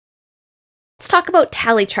Let's talk about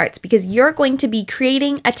tally charts because you're going to be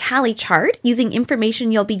creating a tally chart using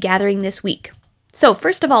information you'll be gathering this week. So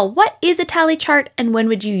first of all, what is a tally chart and when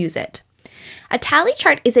would you use it? A tally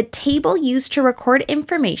chart is a table used to record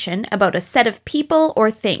information about a set of people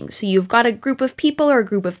or things. So you've got a group of people or a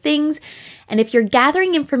group of things, and if you're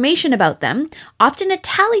gathering information about them, often a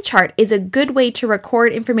tally chart is a good way to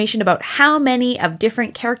record information about how many of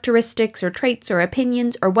different characteristics or traits or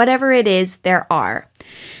opinions or whatever it is there are.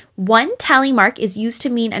 One tally mark is used to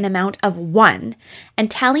mean an amount of 1,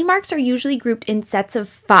 and tally marks are usually grouped in sets of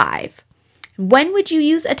 5. When would you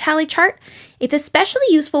use a tally chart? It's especially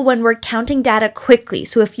useful when we're counting data quickly.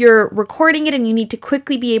 So if you're recording it and you need to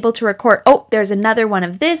quickly be able to record, oh, there's another one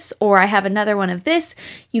of this, or I have another one of this,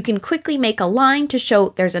 you can quickly make a line to show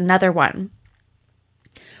there's another one.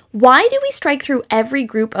 Why do we strike through every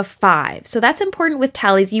group of 5? So that's important with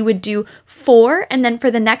tallies. You would do 4, and then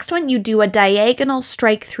for the next one, you do a diagonal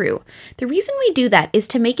strike through. The reason we do that is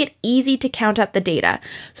to make it easy to count up the data.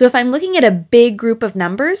 So if I'm looking at a big group of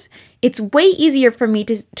numbers, it's way easier for me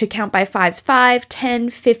to count by 5s, 5, 10,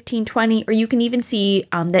 15, 20, or you can even see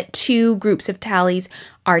that 2 groups of tallies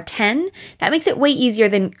are 10. That makes it way easier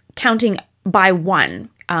than counting by 1,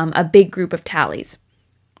 a big group of tallies.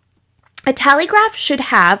 A tally graph should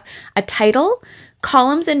have a title,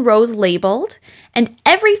 columns and rows labeled, and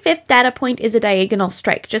every 5th data point is a diagonal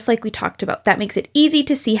strike, just like we talked about. That makes it easy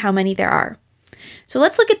to see how many there are. So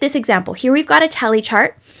let's look at this example. Here we've got a tally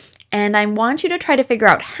chart, and I want you to try to figure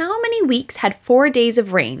out how many weeks had 4 days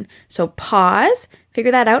of rain. So pause,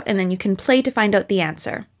 figure that out, and then you can play to find out the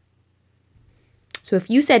answer. So if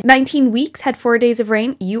you said 19 weeks had 4 days of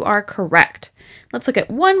rain, you are correct. Let's look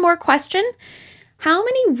at one more question. How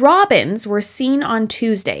many robins were seen on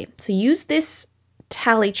Tuesday? So use this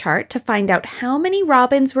tally chart to find out how many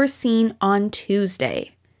robins were seen on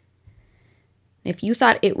Tuesday. If you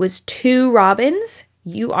thought it was 2 robins,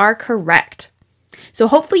 you are correct. So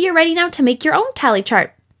hopefully you're ready now to make your own tally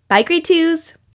chart. Bye, grade 2s.